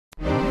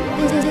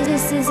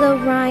This is a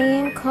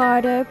Ryan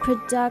Carter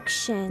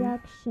production.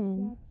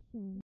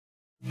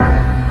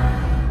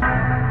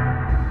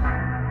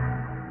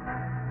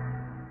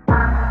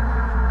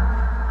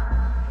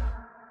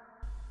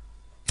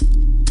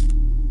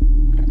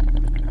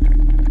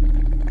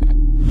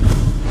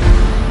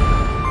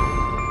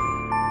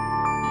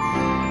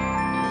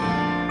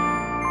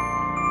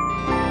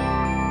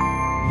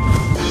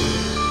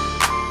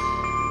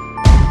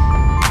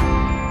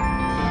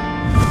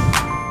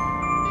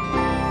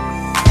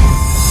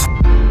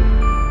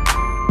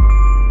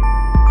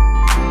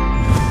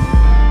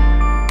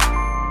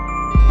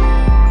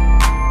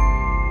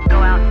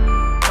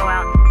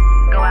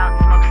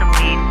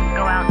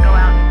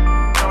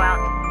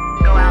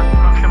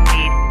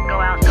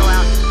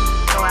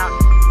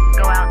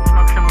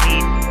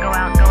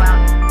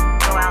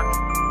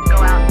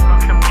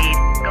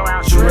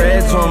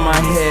 On my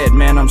head,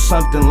 man, I'm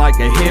something like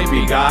a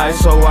hippie guy,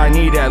 so I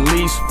need at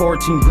least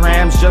 14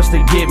 grams just to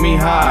get me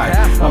high.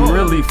 I'm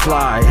really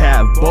fly,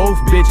 have both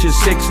bitches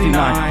 69.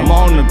 I'm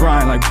on the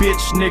grind like bitch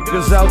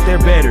niggas out there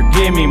better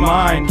give me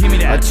mine.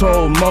 I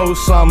told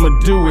Mos I'ma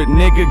do it,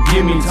 nigga,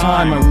 give me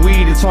time. My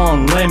weed it's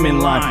on lemon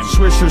lime,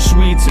 Swisher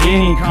sweets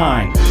any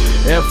kind.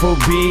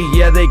 F.O.B,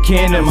 yeah, they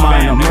kin of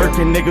mine. I'm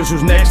murking niggas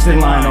who's next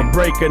in line. I'll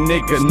break a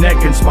nigga neck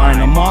and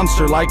spine. A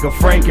monster like a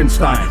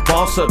Frankenstein.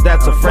 Boss up,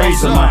 that's a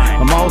phrase of mine.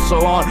 I'm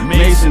also on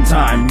Mason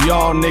time.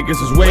 Y'all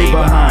niggas is way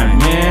behind,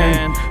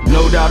 man.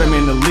 No doubt I'm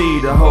in the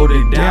lead. I hold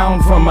it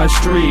down from my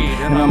street,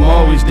 and I'm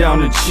always down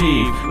to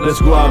cheat. Let's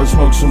go out and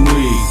smoke some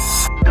weed.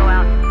 Go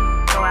out,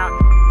 go out,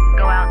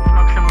 go out,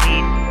 smoke some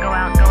weed. Go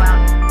out, go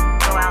out,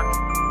 go out,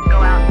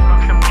 go out,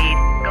 smoke some weed.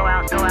 Go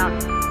out, go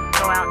out,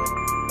 go out,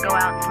 go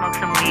out, smoke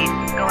some weed.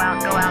 Go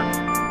out, go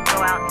out,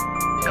 go out,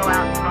 go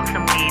out, smoke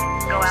some weed.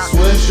 Go out.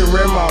 Swisher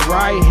in my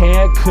right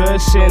hand,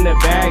 Kush in the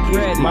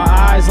baggie. My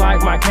eyes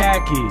like my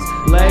khakis,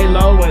 lay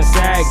low and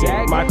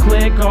sagging. My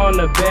click on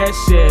the best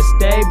shit,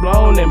 stay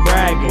blown and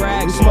bragging.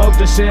 You smoked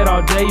the shit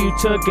all day, you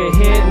took a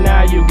hit,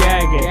 now you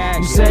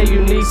gagging. You say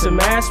you need some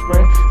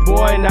aspirin,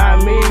 boy,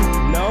 not me.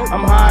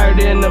 I'm higher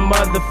than the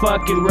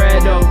motherfucking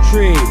red oak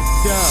tree.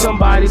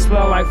 Somebody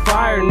smell like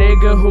fire,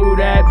 nigga, who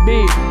that be?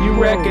 You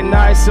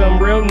recognize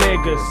some real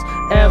niggas,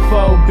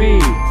 F.O.B.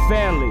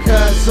 family.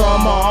 Cuts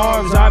on my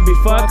arms, I be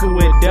fucking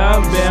with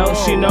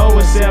dumbbells. She know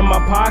what's in my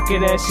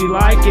pocket and she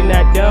liking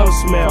that dumb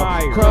smell.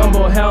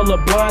 Crumble hella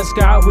blunts,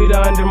 got weed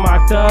under my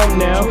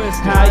thumbnail.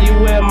 How you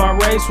in my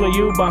race when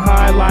you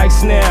behind like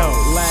snail?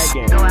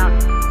 Lagging. Go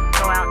out,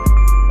 go out,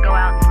 go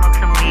out, smoke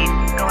some weed.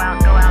 Go out,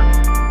 go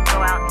out,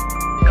 go out,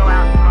 go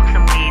out, smoke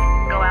some weed.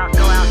 Go out,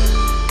 go out,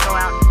 go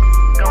out,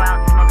 go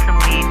out, smoke some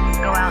weed.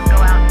 Go out, go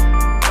out,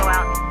 go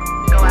out,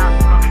 go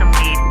out, smoke some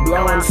weed.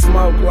 Blowing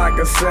smoke like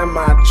a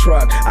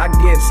semi-truck, I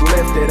gets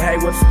lifted. Hey,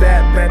 what's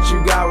that bet you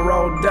got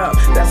rolled up?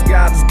 That's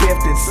God's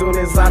gifted. Soon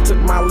as I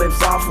took my lips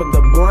off of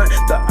the blunt,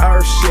 the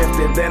earth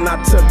shifted. Then I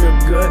took a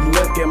good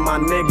look at my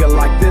nigga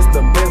like this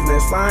the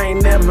business. I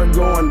ain't never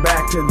going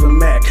back to the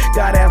Mac.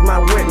 God as my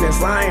witness,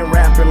 I ain't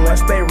rapping unless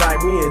they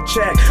write me a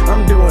check.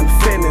 I'm doing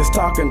fitness,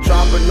 talking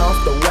dropping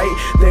off the weight,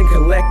 then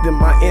collecting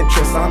my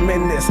interest. I'm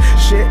in this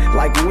shit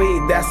like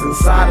weed that's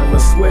inside of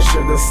a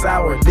Swisher. The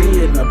sour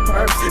D and the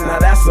perps, now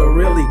that's a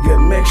really good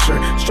mixture.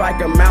 Strike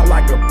them out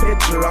like a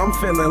pitcher, I'm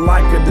feeling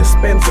like a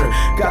dispenser.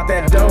 Got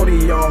that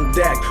Doty on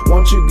deck,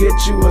 won't you get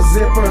you a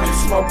zipper?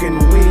 Smoking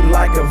weed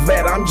like a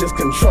vet, I'm just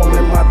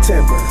controlling my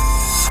temper.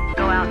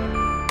 Go out,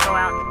 go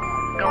out,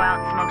 go out,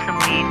 smoke some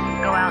weed.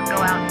 Go out,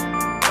 go out,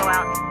 go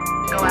out,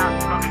 go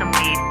out, smoke some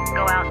weed.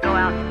 Go out, go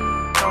out,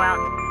 go out,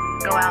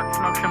 go out,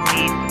 smoke some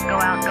weed. Go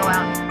out, go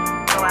out,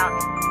 go out,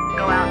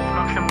 go out,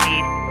 smoke some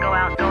weed. Go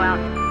out, go out,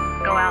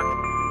 go out,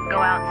 go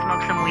out,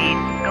 smoke some weed.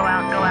 Go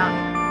out, go out,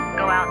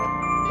 go out,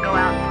 go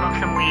out, smoke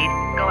some weed.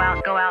 Go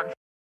out, go out,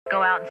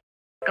 go out,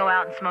 go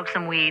out, smoke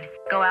some weed.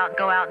 Go out,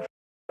 go out,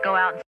 go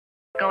out,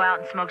 go out,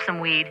 smoke some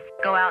weed.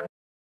 Go out.